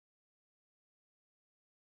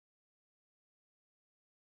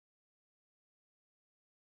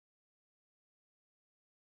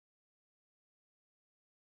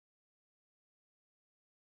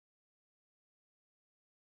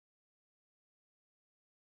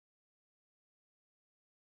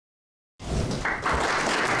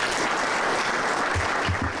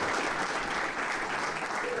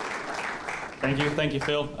Thank you,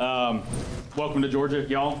 Phil. Welcome to Georgia,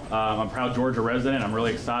 y'all. I'm a proud Georgia resident. I'm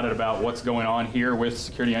really excited about what's going on here with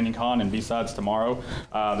Security Onion Con and B-Sides tomorrow.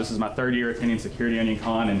 This is my third year attending Security Onion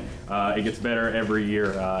Con, and it gets better every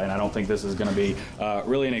year, and I don't think this is going to be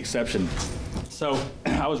really an exception. So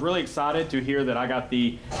I was really excited to hear that I got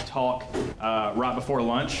the talk right before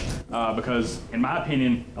lunch because, in my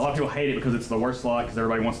opinion, a lot of people hate it because it's the worst slot because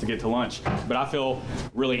everybody wants to get to lunch. But I feel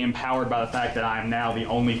really empowered by the fact that I am now the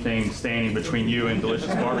only thing standing between you and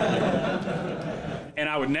delicious barbecue. And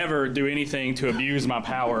I would never do anything to abuse my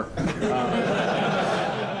power and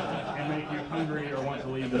make you hungry or want to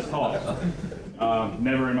leave this talk.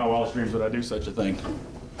 Never in my wildest dreams would I do such a thing.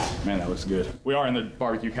 Man, that looks good. We are in the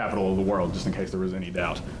barbecue capital of the world, just in case there was any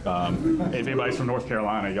doubt. If anybody's from North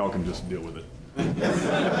Carolina, y'all can just deal with it.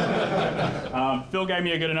 Phil gave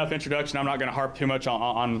me a good enough introduction. I'm not going to harp too much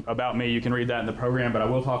on about me. You can read that in the program, but I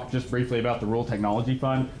will talk just briefly about the Rural Technology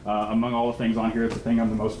Fund. Among all the things on here, it's the thing I'm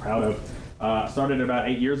the most proud of. Started about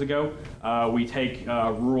 8 years ago. We take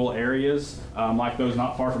rural areas, like those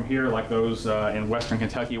not far from here, like those in Western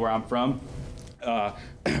Kentucky where I'm from,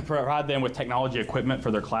 provide them with technology equipment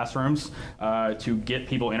for their classrooms to get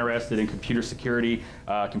people interested in computer security,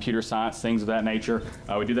 computer science, things of that nature.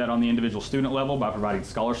 We do that on the individual student level by providing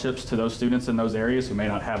scholarships to those students in those areas who may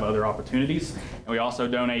not have other opportunities. And we also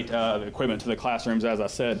donate the equipment to the classrooms, as I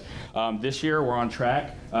said. This year we're on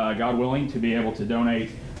track, God willing, to be able to donate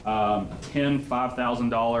 10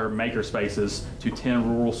 $5,000 maker spaces to 10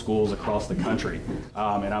 rural schools across the country.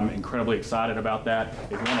 And I'm incredibly excited about that.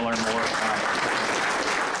 If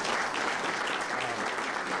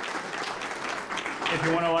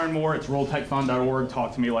you want to learn more, it's ruraltechfund.org.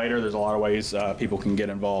 Talk to me later. There's a lot of ways people can get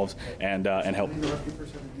involved and help.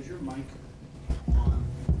 Is your mic on?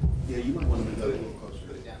 Yeah, you might want to go a little closer.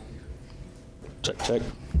 Put it down here. Check.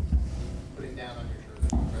 Put it down on your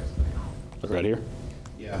shirt. Right here.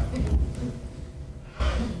 Yeah.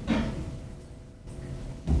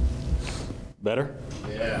 Better?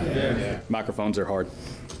 Yeah. Microphones are hard.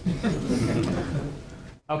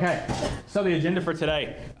 Okay, so the agenda for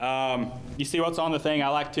today. You see what's on the thing. I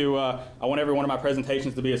want every one of my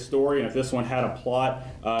presentations to be a story, and if this one had a plot,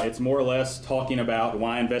 it's more or less talking about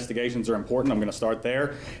why investigations are important. I'm going to start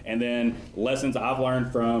there, and then lessons I've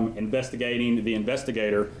learned from investigating the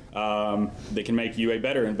investigator that can make you a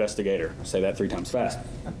better investigator. Say that 3 times fast.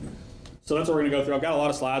 So that's what we're going to go through. I've got a lot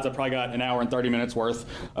of slides. I've probably got an hour and 30 minutes worth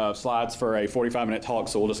of slides for a 45-minute talk,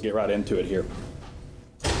 so we'll just get right into it here.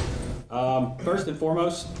 First and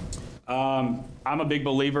foremost, I'm a big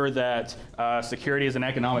believer that security is an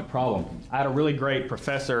economic problem. I had a really great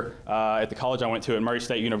professor at the college I went to at Murray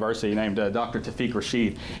State University named Dr. Tawfiq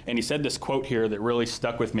Rashid, and he said this quote here that really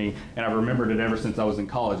stuck with me, and I've remembered it ever since I was in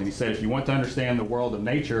college. And he said, if you want to understand the world of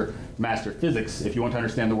nature, master physics. If you want to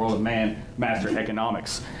understand the world of man, master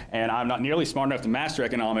economics. And I'm not nearly smart enough to master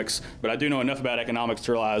economics, but I do know enough about economics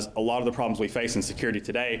to realize a lot of the problems we face in security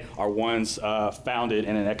today are ones founded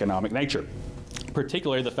in an economic nature.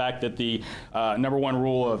 Particularly the fact that the number one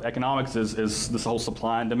rule of economics is this whole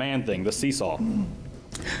supply and demand thing, the seesaw.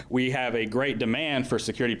 We have a great demand for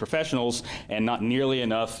security professionals and not nearly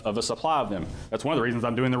enough of a supply of them. That's one of the reasons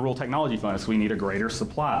I'm doing the Rural Technology Fund, is we need a greater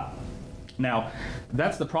supply. Now,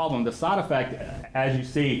 that's the problem. The side effect, as you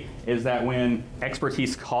see, is that when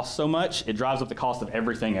expertise costs so much, it drives up the cost of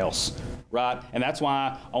everything else, right? And that's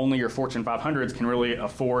why only your Fortune 500s can really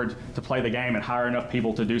afford to play the game and hire enough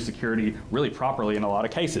people to do security really properly in a lot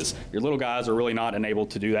of cases. Your little guys are really not enabled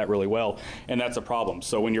to do that really well, and that's a problem.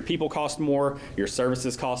 So when your people cost more, your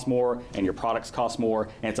services cost more, and your products cost more,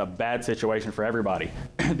 and it's a bad situation for everybody.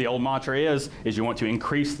 The old mantra is you want to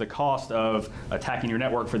increase the cost of attacking your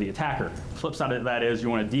network for the attacker. The flip side of that is you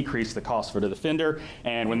want to decrease the cost for the defender,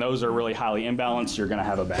 and when those are really highly imbalanced, you're going to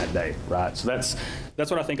have a bad day, right? So that's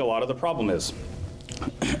what I think a lot of the problem is.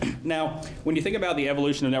 Now, when you think about the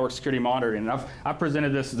evolution of network security monitoring, and I've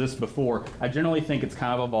presented this before, I generally think it's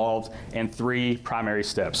kind of evolved in 3 primary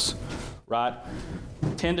steps, right?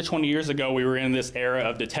 10 to 20 years ago, we were in this era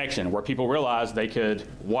of detection where people realized they could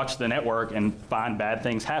watch the network and find bad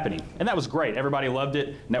things happening. And that was great. Everybody loved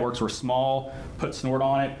it. Networks were small. Put snort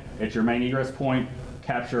on it. It's your main egress point.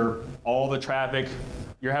 Capture all the traffic.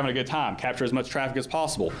 You're having a good time. Capture as much traffic as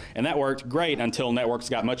possible. And that worked great until networks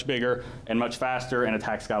got much bigger and much faster and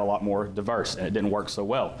attacks got a lot more diverse, and it didn't work so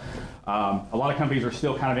well. A lot of companies are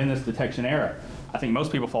still kind of in this detection era. I think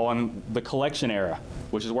most people fall in the collection era,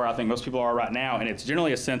 which is where I think most people are right now, and it's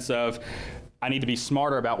generally a sense of, I need to be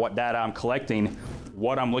smarter about what data I'm collecting.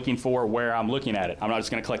 what I'm looking for, where I'm looking at it. I'm not just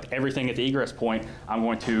going to collect everything at the egress point. I'm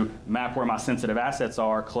going to map where my sensitive assets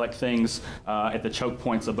are, collect things at the choke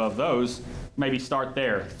points above those, maybe start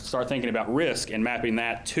there, start thinking about risk and mapping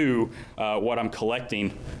that to what I'm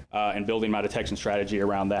collecting and building my detection strategy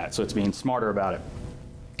around that. So it's being smarter about it.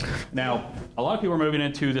 Now, a lot of people are moving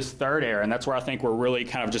into this third era, and that's where I think we're really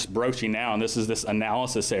kind of just broaching now, and this is this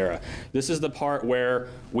analysis era. This is the part where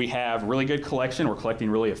we have really good collection, we're collecting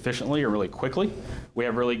really efficiently or really quickly. We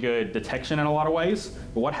have really good detection in a lot of ways,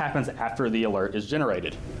 but what happens after the alert is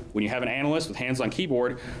generated? When you have an analyst with hands on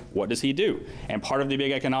keyboard, what does he do? And part of the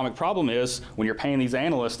big economic problem is when you're paying these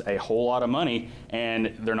analysts a whole lot of money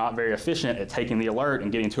and they're not very efficient at taking the alert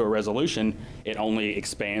and getting to a resolution, it only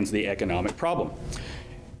expands the economic problem.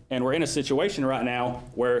 And we're in a situation right now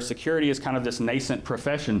where security is kind of this nascent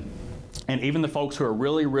profession, and even the folks who are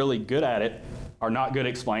really, really good at it are not good at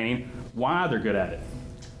explaining why they're good at it.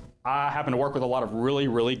 I happen to work with a lot of really,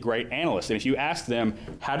 really great analysts, and if you ask them,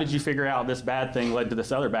 how did you figure out this bad thing led to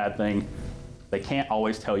this other bad thing, they can't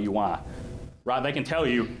always tell you why. Right? They can tell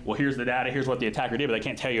you, well, here's the data, here's what the attacker did, but they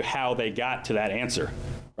can't tell you how they got to that answer.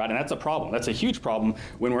 Right? And that's a problem. That's a huge problem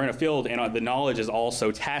when we're in a field and the knowledge is all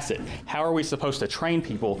so tacit. How are we supposed to train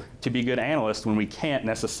people to be good analysts when we can't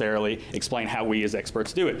necessarily explain how we as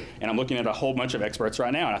experts do it? And I'm looking at a whole bunch of experts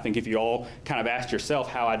right now, and I think if you all kind of asked yourself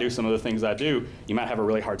how I do some of the things I do, you might have a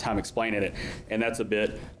really hard time explaining it, and that's a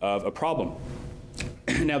bit of a problem.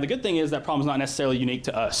 Now, the good thing is that problem's not necessarily unique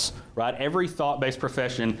to us, right? Every thought-based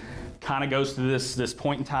profession kind of goes to this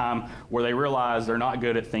point in time where they realize they're not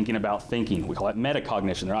good at thinking about thinking. We call it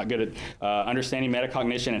metacognition. They're not good at understanding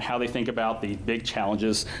metacognition and how they think about the big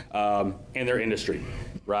challenges in their industry,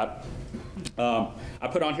 right? I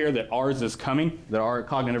put on here that ours is coming, that our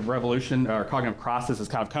cognitive revolution, our cognitive crisis is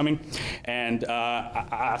kind of coming, and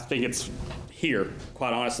I think it's here,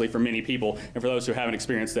 quite honestly, for many people, and for those who haven't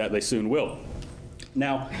experienced that, they soon will.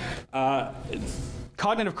 Now,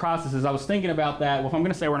 cognitive crisis, I was thinking about that. Well, if I'm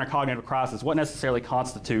going to say we're in a cognitive crisis, what necessarily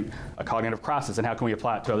constitutes a cognitive crisis, and how can we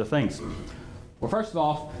apply it to other things? Well, first of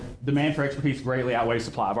all, demand for expertise greatly outweighs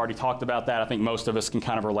supply. I've already talked about that. I think most of us can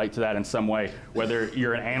kind of relate to that in some way. Whether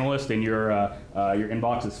you're an analyst and your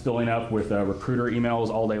inbox is filling up with recruiter emails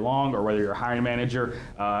all day long, or whether you're a hiring manager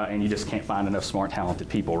and you just can't find enough smart, talented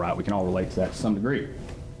people, right? We can all relate to that to some degree.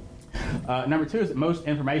 Number two is that most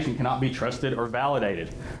information cannot be trusted or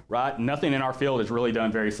validated, right? Nothing in our field is really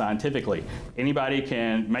done very scientifically. Anybody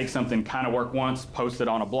can make something kind of work once, post it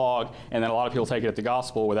on a blog, and then a lot of people take it at the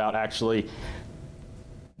gospel without actually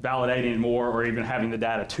validating it more or even having the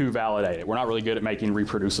data to validate it. We're not really good at making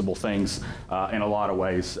reproducible things in a lot of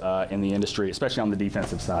ways in the industry, especially on the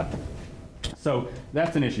defensive side. So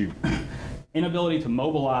that's an issue. Inability to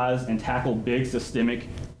mobilize and tackle big systemic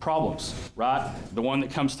problems, right? The one that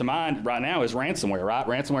comes to mind right now is ransomware, right?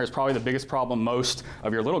 Ransomware is probably the biggest problem most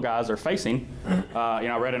of your little guys are facing.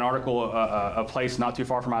 I read an article, a place not too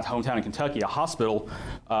far from my hometown in Kentucky, a hospital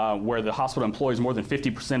where the hospital employs more than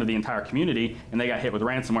 50% of the entire community, and they got hit with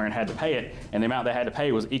ransomware and had to pay it, and the amount they had to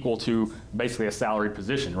pay was equal to basically a salaried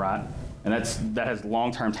position, right? And that has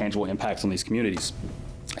long-term tangible impacts on these communities.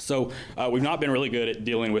 So we've not been really good at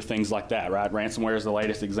dealing with things like that, right? Ransomware is the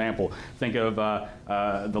latest example. Think of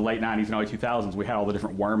the late 90s and early 2000s. We had all the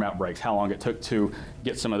different worm outbreaks, how long it took to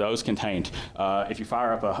get some of those contained. If you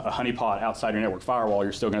fire up a honeypot outside your network firewall,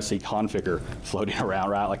 you're still going to see configure floating around,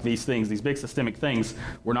 right? Like these things, these big systemic things,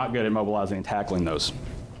 we're not good at mobilizing and tackling those.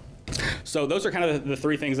 So those are kind of the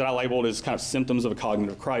three things that I labeled as kind of symptoms of a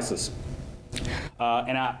cognitive crisis.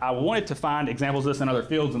 And I wanted to find examples of this in other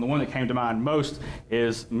fields, and the one that came to mind most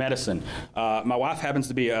is medicine. My wife happens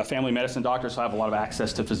to be a family medicine doctor, so I have a lot of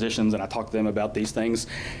access to physicians, and I talk to them about these things.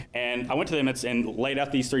 And I went to them and laid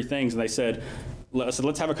out these three things, and they said,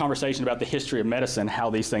 let's have a conversation about the history of medicine, how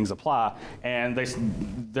these things apply. And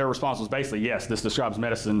their response was basically, yes, this describes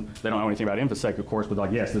medicine. They don't know anything about InfoSec, of course, but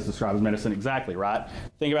like, yes, this describes medicine exactly, right?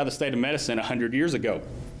 Think about the state of medicine 100 years ago.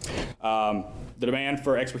 The demand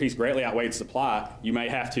for expertise greatly outweighed supply. You may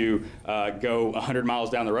have to go 100 miles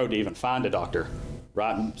down the road to even find a doctor,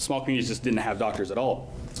 right? Small communities just didn't have doctors at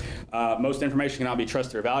all. Most information cannot be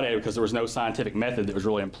trusted or validated because there was no scientific method that was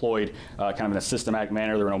really employed kind of in a systematic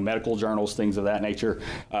manner. There were no medical journals, things of that nature.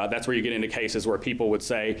 That's where you get into cases where people would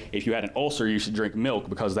say, if you had an ulcer, you should drink milk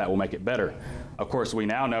because that will make it better. Of course, we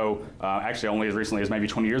now know, actually only as recently as maybe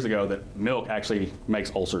 20 years ago, that milk actually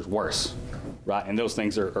makes ulcers worse. Right, and those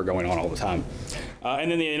things are going on all the time.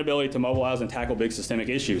 And then the inability to mobilize and tackle big systemic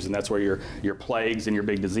issues, and that's where your plagues and your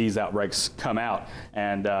big disease outbreaks come out.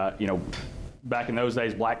 And back in those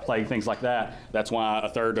days, Black Plague, things like that. That's why a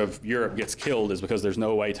third of Europe gets killed, is because there's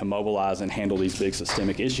no way to mobilize and handle these big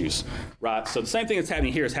systemic issues, right? So the same thing that's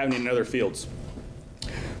happening here is happening in other fields.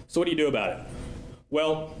 So what do you do about it?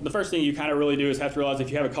 Well, the first thing you kind of really do is have to realize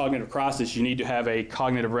if you have a cognitive crisis, you need to have a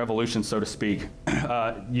cognitive revolution, so to speak.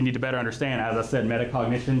 You need to better understand, as I said,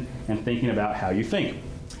 metacognition and thinking about how you think.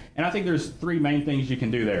 And I think there's three main things you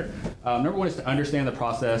can do there. Number one is to understand the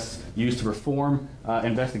process used to perform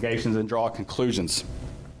investigations and draw conclusions.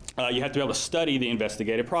 You have to be able to study the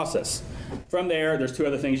investigative process. From there, there's two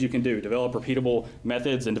other things you can do: develop repeatable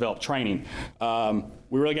methods and develop training.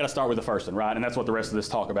 We really got to start with the first one, right? And that's what the rest of this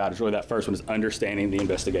talk about, is really that first one, is understanding the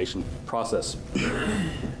investigation process.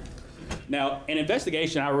 Now, in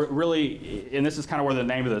investigation, I really, and this is kind of where the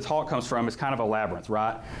name of the talk comes from, is kind of a labyrinth,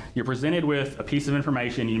 right? You're presented with a piece of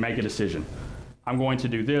information, you make a decision. I'm going to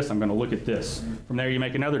do this, I'm going to look at this. From there, you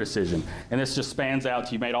make another decision. And this just spans out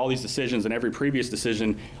to you've made all these decisions, and every previous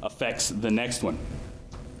decision affects the next one.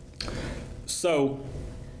 So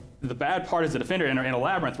the bad part is the defender in a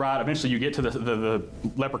labyrinth, right? Eventually you get to the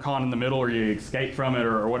leprechaun in the middle, or you escape from it,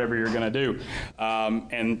 or whatever you're going to do.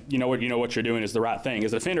 And you know what you're doing is the right thing.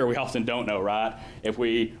 As a defender, we often don't know, right? If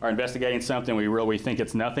we are investigating something, we think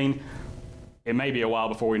it's nothing. It may be a while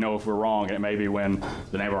before we know if we're wrong, and it may be when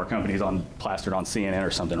the name of our company is plastered on CNN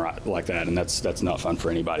or something like that, and that's not fun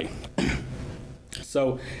for anybody.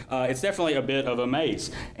 So it's definitely a bit of a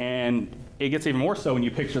maze, and it gets even more so when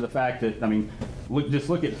you picture the fact that, I mean, just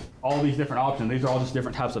look at all these different options. These are all just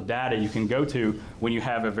different types of data you can go to when you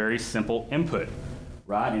have a very simple input,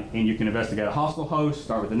 right? And you can investigate a hostile host,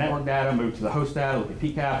 start with the network data, move to the host data, look at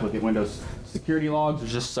PCAP, look at Windows security logs.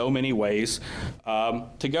 There's just so many ways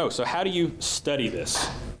to go. So how do you study this,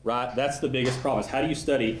 right? That's the biggest problem, is how do you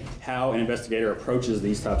study how an investigator approaches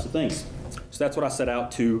these types of things? So that's what I set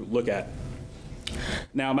out to look at.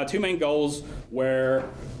 Now, my two main goals were,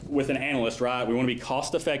 with an analyst, right, we want to be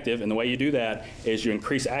cost effective, and the way you do that is you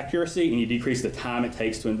increase accuracy and you decrease the time it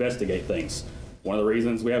takes to investigate things. One of the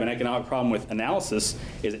reasons we have an economic problem with analysis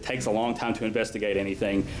is it takes a long time to investigate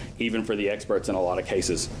anything, even for the experts in a lot of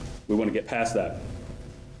cases. We want to get past that.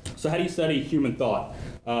 So how do you study human thought?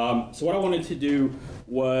 So what I wanted to do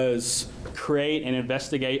was create and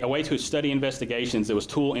investigate a way to study investigations that was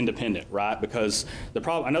tool independent, right? Because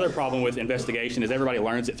another problem with investigation is everybody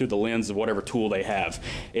learns it through the lens of whatever tool they have.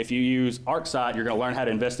 If you use ArcSight, you're going to learn how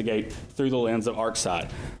to investigate through the lens of ArcSight,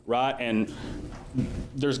 right? And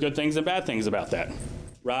there's good things and bad things about that,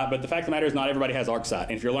 right? But the fact of the matter is not everybody has ArcSight.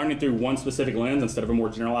 And if you're learning through one specific lens instead of a more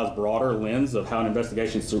generalized, broader lens of how an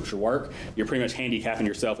investigation should work, you're pretty much handicapping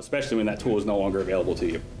yourself, especially when that tool is no longer available to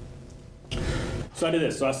you. So I did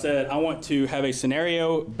this. So I said I want to have a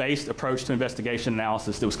scenario-based approach to investigation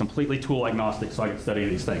analysis that was completely tool agnostic, so I could study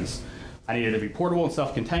these things. I needed to be portable and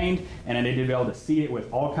self-contained, and I needed to be able to see it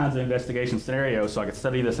with all kinds of investigation scenarios, so I could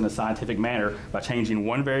study this in a scientific manner by changing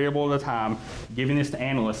one variable at a time, giving this to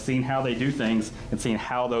analysts, seeing how they do things, and seeing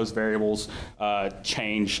how those variables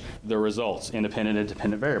change the results. Independent and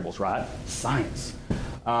dependent variables, right? Science.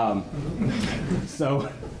 So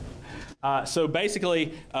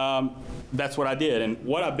basically, that's what I did. And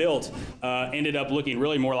what I built ended up looking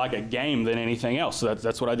really more like a game than anything else. So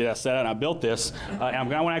that's what I did. I set out and I built this. And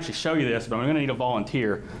I want to actually show you this, but I'm going to need a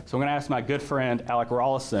volunteer. So I'm going to ask my good friend, Alec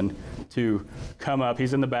Rollison, to come up.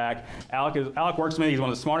 He's in the back. Alec works with me. He's one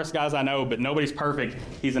of the smartest guys I know, but nobody's perfect.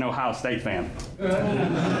 He's an Ohio State fan.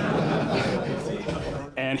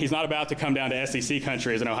 And he's not about to come down to SEC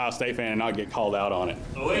country as an Ohio State fan and not get called out on it.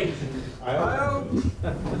 Oh, wait.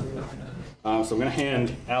 So I'm going to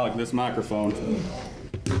hand Alec this microphone,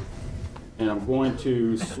 and I'm going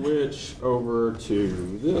to switch over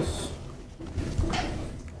to this.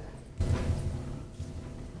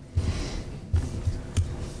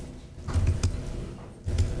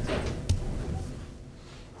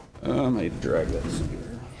 I may drag that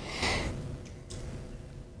somewhere.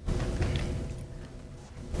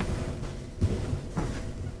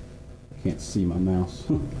 I can't see my mouse.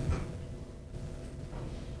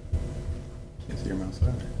 Can't see your mouse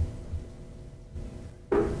either.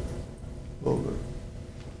 A little bit.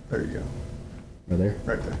 There you go. Right there?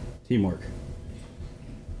 Right there. Teamwork.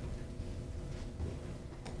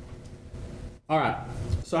 All right,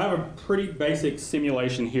 so I have a pretty basic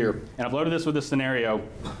simulation here, and I've loaded this with a scenario,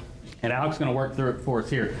 and Alec's going to work through it for us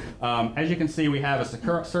here. As you can see, we have a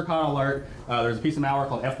Circon alert. There's a piece of malware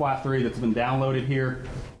called FY3 that's been downloaded here.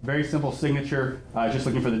 Very simple signature, just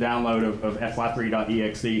looking for the download of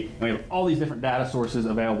fy3.exe, and we have all these different data sources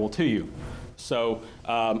available to you. So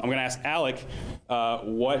I'm going to ask Alec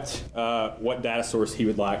what data source he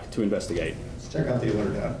would like to investigate. Let's check out the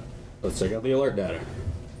alert data. Let's check out the alert data.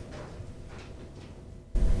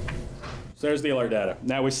 So there's the alert data.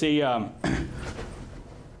 Now we see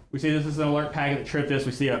this is an alert packet that tripped this.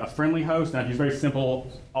 We see a friendly host. Now, it's very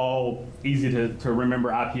simple, all easy to remember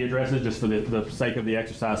IP addresses just for the sake of the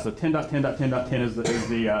exercise. So 10.10.10.10 is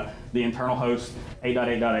the internal host.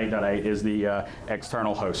 8.8.8.8 is the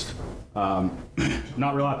external host.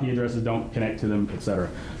 Not real IP addresses, don't connect to them, etc.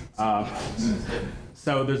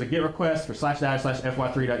 So there's a GET request for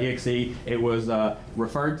 /data/fy3.exe. It was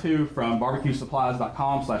referred to from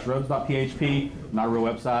barbecuesupplies.com/robes.php, not a real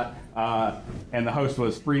website. And the host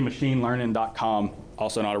was freemachinelearning.com,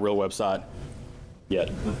 also not a real website yet.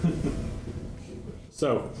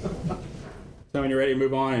 So, tell me when you're ready to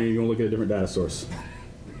move on and you're going to look at a different data source.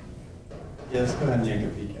 Yeah, let's go ahead and yank a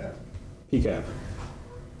PCAP. PCAP.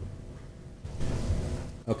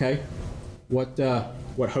 Okay. What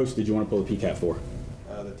host did you want to pull the PCAP for?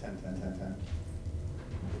 The 10.10.10.10.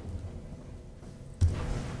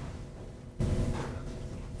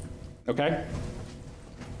 Okay.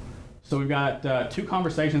 So we've got two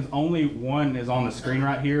conversations. Only one is on the screen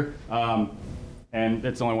right here, and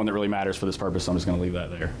it's the only one that really matters for this purpose, so I'm just going to leave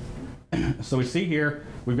that there. So we see here,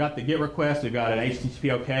 we've got the GET request, we've got an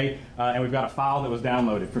HTTP OK, and we've got a file that was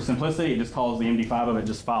downloaded. For simplicity, it just calls the MD5 of it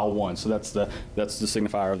just file 1, so that's the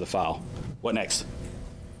signifier of the file. What next?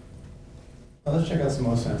 Well, let's check out some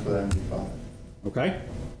OSINT for that MD5. Okay.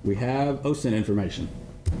 We have OSINT information.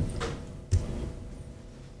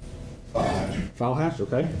 File hash,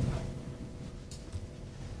 okay.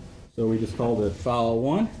 So we just called it file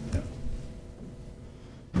 1. Yep.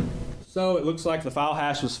 So it looks like the file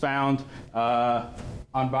hash was found on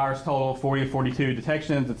virus total 40 of 42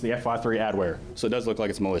 detections. It's the FY3 adware. So it does look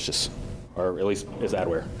like it's malicious, or at least is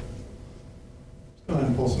adware. Let's go ahead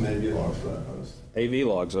and pull some AV logs for that host. AV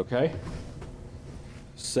logs, okay.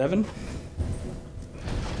 7.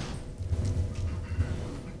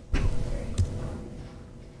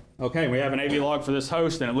 Okay, we have an AV log for this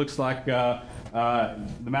host, and it looks like the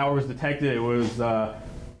malware was detected. It was and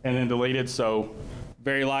then deleted. So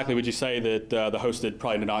very likely, would you say that the host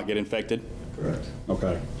probably did not get infected? Correct.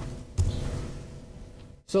 Okay.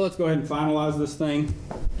 So let's go ahead and finalize this thing.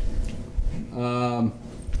 We're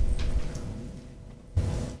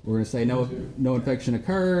going to say no infection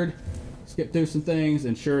occurred. Skip through some things,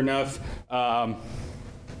 and sure enough,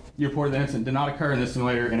 you reported the incident did not occur in this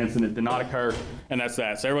simulator, an incident did not occur, and that's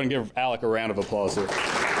that. So everyone give Alec a round of applause here.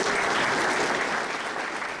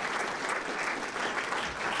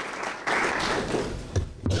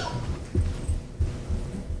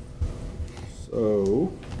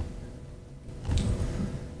 So,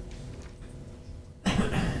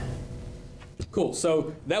 cool.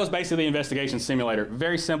 So that was basically the investigation simulator.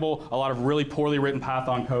 Very simple, a lot of really poorly written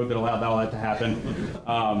Python code that allowed all that to happen.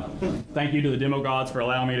 Thank you to the demo gods for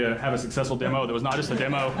allowing me to have a successful demo that was not just a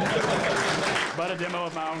demo, but a demo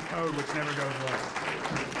of my own code, which never goes well.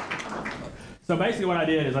 So basically what I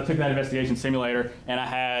did is I took that investigation simulator and I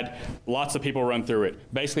had lots of people run through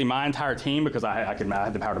it. Basically my entire team, because I had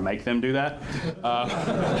the power to make them do that,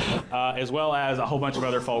 as well as a whole bunch of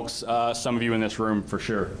other folks, some of you in this room for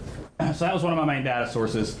sure. So that was one of my main data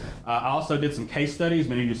sources. I also did some case studies.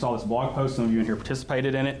 Many of you saw this blog post. Some of you in here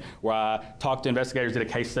participated in it, where I talked to investigators, did a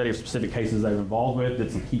case study of specific cases they were involved with,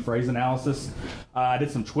 did some key phrase analysis. I did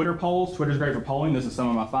some Twitter polls. Twitter's great for polling. This is some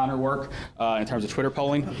of my finer work in terms of Twitter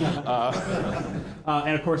polling.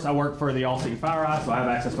 And of course, I work for the All-Seeing FireEye, so I have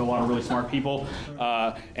access to a lot of really smart people.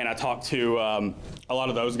 And I talked to a lot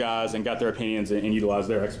of those guys and got their opinions and utilized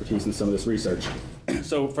their expertise in some of this research.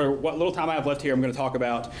 So for what little time I have left here, I'm going to talk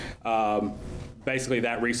about basically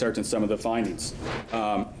that research and some of the findings.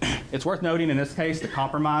 It's worth noting in this case, the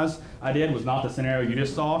compromise I did was not the scenario you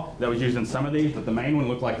just saw that was used in some of these, but the main one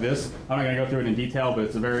looked like this. I'm not going to go through it in detail, but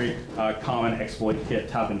it's a very common exploit kit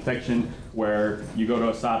type infection where you go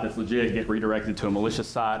to a site that's legit, get redirected to a malicious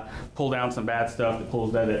site, pull down some bad stuff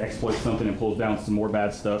that exploits something and pulls down some more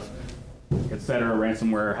bad stuff, etc.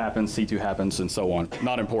 Ransomware happens, C2 happens, and so on.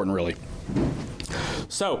 Not important really.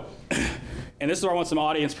 So, and this is where I want some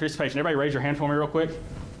audience participation. Everybody raise your hand for me real quick.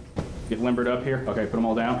 Get limbered up here. Okay, put them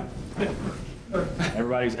all down.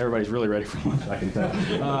 Everybody's really ready for lunch, I can tell.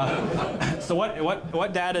 So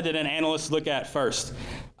what data did an analyst look at first?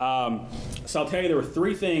 So I'll tell you there were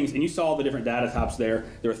 3 things, and you saw the different data types there.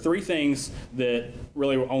 There were 3 things that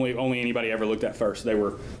really only anybody ever looked at first. They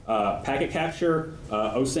were packet capture,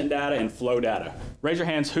 OSINT data, and flow data. Raise your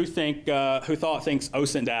hands who thinks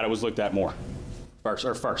OSINT data was looked at more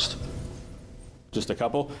first. Just a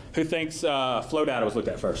couple. Who thinks flow data was looked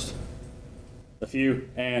at first? A few.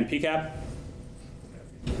 And PCAP?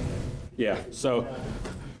 Yeah, so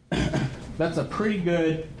that's a pretty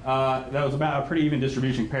good, that was about a pretty even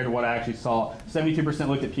distribution compared to what I actually saw. 72%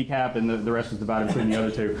 looked at PCAP and the rest was divided between the other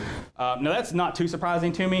two. Now that's not too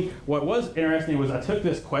surprising to me. What was interesting was I took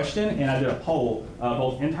this question and I did a poll,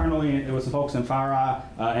 both internally with some folks in FireEye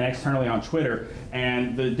and externally on Twitter.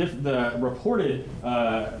 And the reported,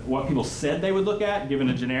 what people said they would look at, given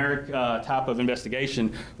a generic type of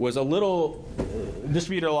investigation, was a little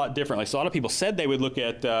distributed a lot differently. So a lot of people said they would look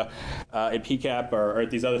at PCAP or at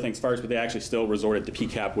these other things first, but they actually still resorted to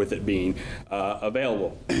PCAP with it being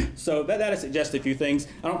available. So that data suggests a few things.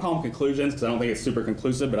 I don't call them conclusions because I don't think it's super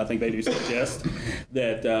conclusive, but I think they do suggest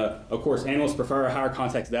that, of course, analysts prefer a higher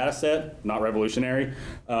context data set, not revolutionary,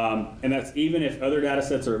 and that's even if other data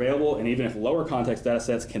sets are available and even if lower context data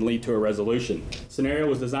sets can lead to a resolution. Scenario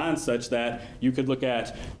was designed such that you could look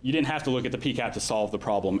at, you didn't have to look at the PCAP to solve the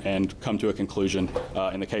problem and come to a conclusion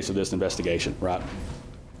in the case of this investigation, right?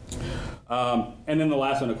 And then the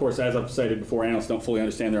last one, of course, as I've stated before, analysts don't fully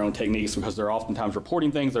understand their own techniques because they're oftentimes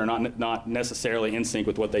reporting things that are not necessarily in sync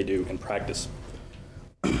with what they do in practice.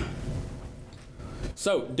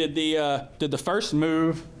 So did the first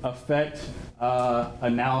move affect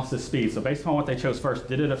analysis speed? So based upon what they chose first,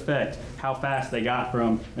 did it affect how fast they got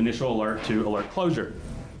from initial alert to alert closure?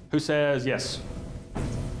 Who says yes?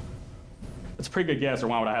 That's a pretty good guess, or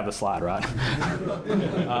why would I have the slide, right?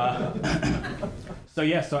 So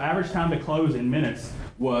yes, so average time to close in minutes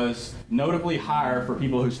was notably higher for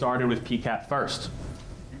people who started with PCAP first.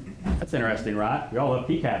 That's interesting, right? We all love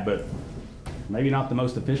PCAP, but maybe not the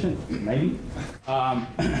most efficient, maybe. So I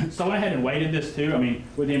went ahead and weighted this too. I mean,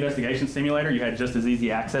 with the investigation simulator, you had just as easy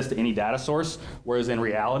access to any data source, whereas in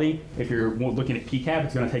reality, if you're looking at PCAP,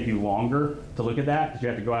 it's going to take you longer to look at that because you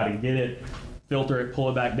have to go out and get it, filter it, pull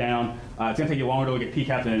it back down. It's going to take you longer to look at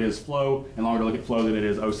PCAP than it is flow, and longer to look at flow than it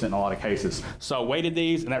is OSINT in a lot of cases. So I weighted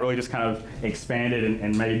these, and that really just kind of expanded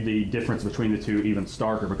and made the difference between the two even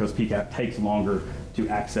starker because PCAP takes longer to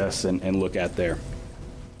access and look at there.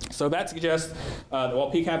 So that suggests that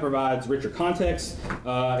while PCAP provides richer context,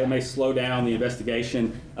 it may slow down the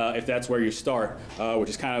investigation if that's where you start, which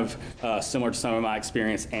is kind of similar to some of my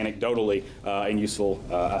experience anecdotally and useful,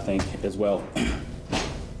 I think, as well.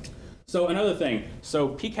 So another thing, so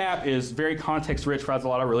PCAP is very context-rich, provides a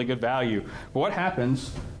lot of really good value. But what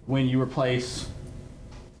happens when you replace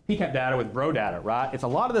PCAP data with BRO data, right? It's a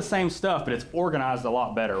lot of the same stuff, but it's organized a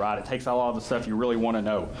lot better, right? It takes out a lot of the stuff you really want to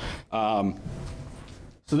know.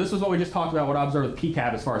 So this is what we just talked about, what I observed with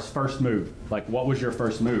PCAP as far as first move. Like, what was your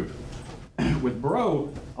first move? With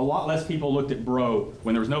BRO, a lot less people looked at BRO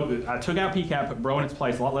when there was no, I took out PCAP, put BRO in its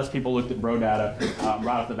place, a lot less people looked at BRO data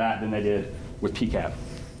right off the bat than they did with PCAP.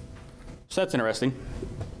 So that's interesting.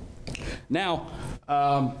 Now,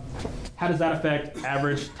 how does that affect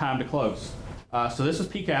average time to close? So this is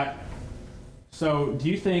PCAP. So do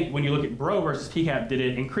you think when you look at BRO versus PCAP, did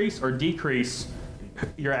it increase or decrease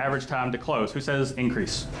your average time to close? Who says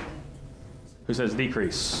increase? Who says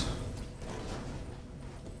decrease?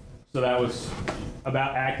 So that was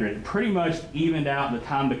about accurate. It pretty much evened out the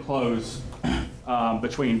time to close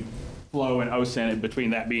between flow and OSINT,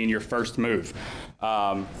 between that being your first move.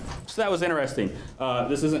 So that was interesting.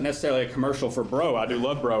 This isn't necessarily a commercial for BRO. I do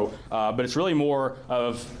love BRO, but it's really more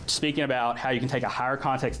of speaking about how you can take a higher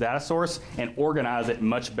context data source and organize it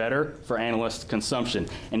much better for analyst consumption.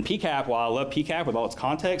 And PCAP, while I love PCAP with all its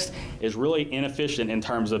context, is really inefficient in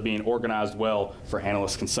terms of being organized well for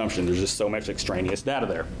analyst consumption. There's just so much extraneous data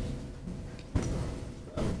there.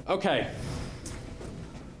 Okay.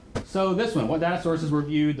 So this one, what data sources were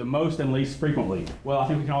viewed the most and least frequently? Well, I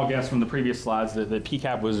think we can all guess from the previous slides that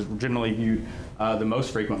PCAP was generally viewed the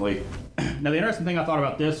most frequently. Now the interesting thing I thought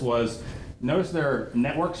about this was, notice there are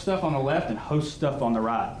network stuff on the left and host stuff on the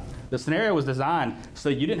right. The scenario was designed so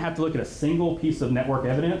that you didn't have to look at a single piece of network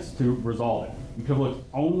evidence to resolve it. You could have looked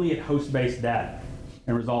only at host-based data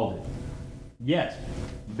and resolved it. Yet,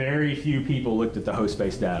 very few people looked at the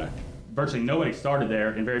host-based data. Virtually nobody started there,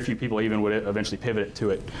 and very few people even would eventually pivot to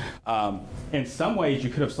it. In some ways, you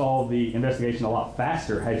could have solved the investigation a lot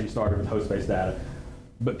faster had you started with host-based data,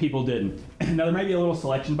 but people didn't. Now, there may be a little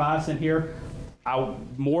selection bias in here.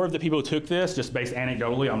 More of the people who took this, just based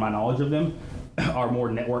anecdotally on my knowledge of them, are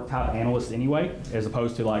more network-type analysts anyway, as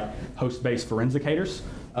opposed to like host-based forensicators.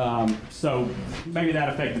 So maybe that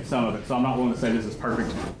affected some of it. So I'm not willing to say this is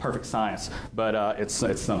perfect science, but it's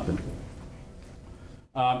something.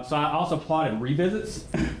 So I also plotted revisits.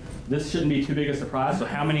 This shouldn't be too big a surprise. So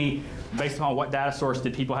how many, based upon what data source,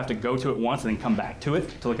 did people have to go to it once and then come back to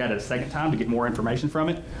it to look at it a second time to get more information from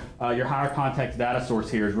it? Your higher context data source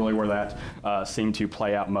here is really where that seemed to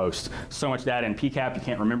play out most. So much data in PCAP, you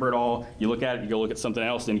can't remember it all. You look at it, you go look at something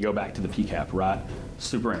else, then you go back to the PCAP, right?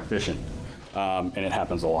 Super inefficient. and it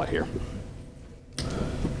happens a lot here.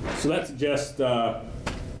 So that's just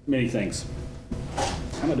many things.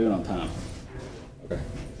 How am I doing on time? Okay.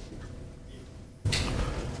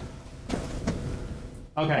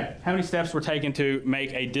 Okay, how many steps were taken to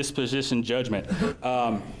make a disposition judgment?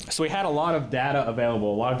 So we had a lot of data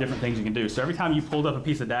available, a lot of different things you can do. So every time you pulled up a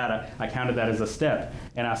piece of data, I counted that as a step.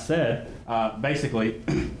 And I said, basically,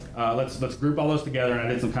 let's group all those together, and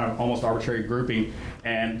I did some kind of almost arbitrary grouping.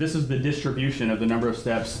 And this is the distribution of the number of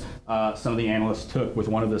steps some of the analysts took with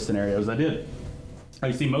one of the scenarios I did.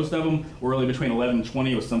 You see, most of them were really between 11 and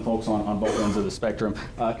 20, with some folks on both ends of the spectrum,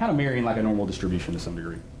 kind of mirroring like a normal distribution to some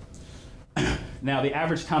degree. Now, the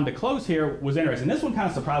average time to close here was interesting. This one kind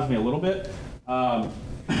of surprised me a little bit.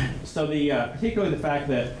 So particularly the fact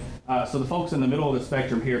that, so the folks in the middle of the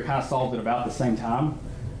spectrum here kind of solved it about the same time.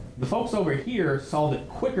 The folks over here solved it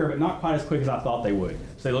quicker, but not quite as quick as I thought they would.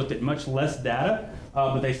 So they looked at much less data,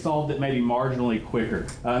 but they solved it maybe marginally quicker.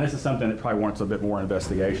 And this is something that probably warrants a bit more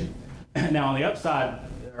investigation. Now, on the upside,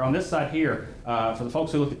 or on this side here, for the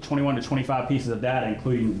folks who looked at 21 to 25 pieces of data,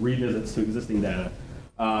 including revisits to existing data,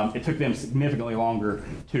 it took them significantly longer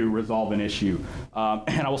to resolve an issue.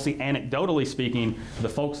 And I will see, anecdotally speaking, the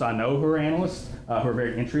folks I know who are analysts, who are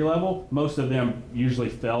very entry level, most of them usually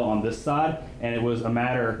fell on this side. And it was a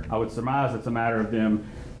matter, I would surmise it's a matter of them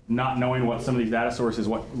not knowing what some of these data sources,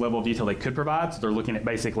 what level of detail they could provide. So they're looking at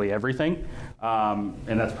basically everything. And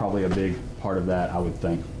that's probably a big part of that, I would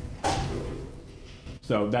think.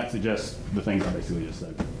 So that suggests the things I basically just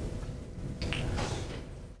said.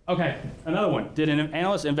 Okay, another one. Did an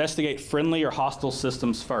analyst investigate friendly or hostile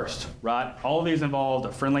systems first? Right? All of these involved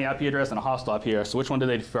a friendly IP address and a hostile IP address. So which one did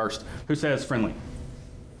they do first? Who says friendly?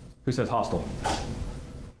 Who says hostile?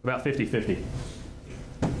 About 50-50.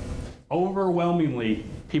 Overwhelmingly,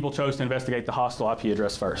 people chose to investigate the hostile IP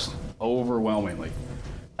address first. Overwhelmingly.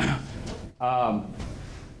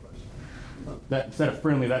 That instead of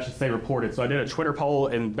friendly, that should say reported. So I did a Twitter poll,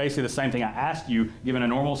 and basically the same thing. I asked you, given a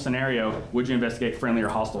normal scenario, would you investigate friendly or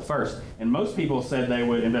hostile first? And most people said they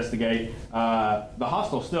would investigate the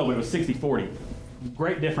hostile still, but it was 60-40.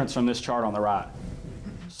 Great difference from this chart on the right.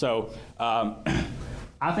 So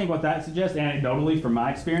I think what that suggests, anecdotally from my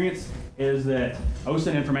experience, is that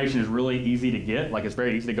OSINT information is really easy to get. Like, it's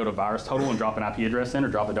very easy to go to VirusTotal and drop an IP address in or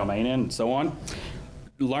drop a domain in and so on.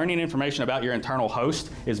 Learning information about your internal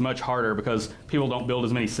host is much harder because people don't build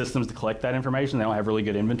as many systems to collect that information. They don't have really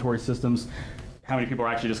good inventory systems. How many people are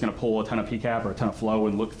actually just going to pull a ton of PCAP or a ton of flow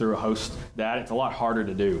and look through a host data? It's a lot harder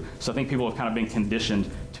to do. So I think people have kind of been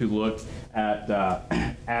conditioned to look at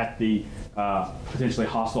the potentially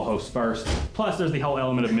hostile hosts first. Plus, there's the whole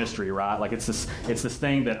element of mystery, right? Like it's this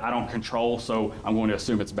thing that I don't control, so I'm going to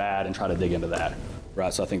assume it's bad and try to dig into that,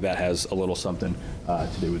 right? So I think that has a little something to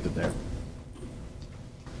do with it there.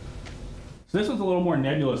 So this one's a little more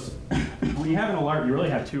nebulous. When you have an alert, you really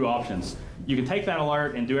have two options. You can take that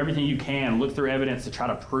alert and do everything you can, look through evidence to try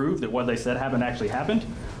to prove that what they said happened actually happened,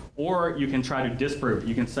 or you can try to disprove it.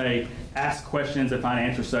 You can say, ask questions and find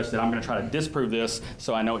answers such that I'm going to try to disprove this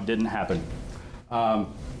so I know it didn't happen.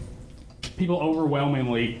 People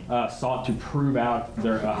overwhelmingly sought to prove out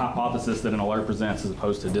their hypothesis that an alert presents as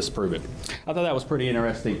opposed to disprove it. I thought that was pretty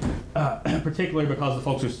interesting, particularly because the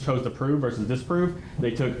folks who chose to prove versus disprove,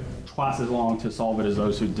 they took twice as long to solve it as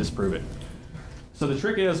those who disprove it. So the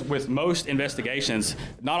trick is with most investigations,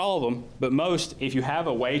 not all of them, but most, if you have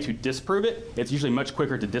a way to disprove it, it's usually much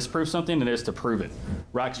quicker to disprove something than it is to prove it,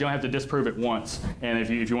 right? Because you don't have to disprove it once. And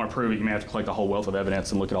if you want to prove it, you may have to collect a whole wealth of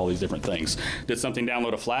evidence and look at all these different things. Did something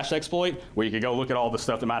download a Flash exploit? Well, you could go look at all the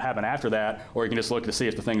stuff that might happen after that, or you can just look to see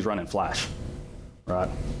if the thing's running Flash, right?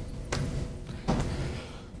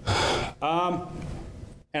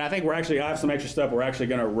 And I think I have some extra stuff. We're actually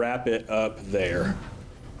going to wrap it up there.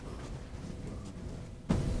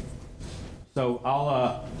 So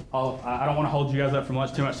I don't want to hold you guys up from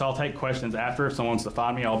lunch too much, so I'll take questions after. If someone wants to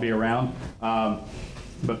find me, I'll be around.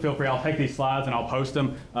 But feel free, I'll take these slides and I'll post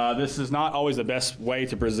them. This is not always the best way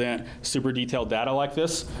to present super detailed data like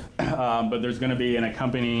this, but there's going to be an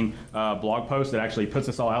accompanying blog post that actually puts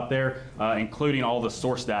this all out there, including all the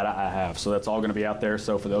source data I have. So that's all going to be out there.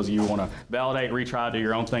 So for those of you who want to validate, retry, do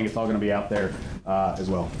your own thing, it's all going to be out there as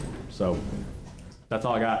well. So that's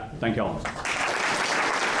all I got. Thank y'all.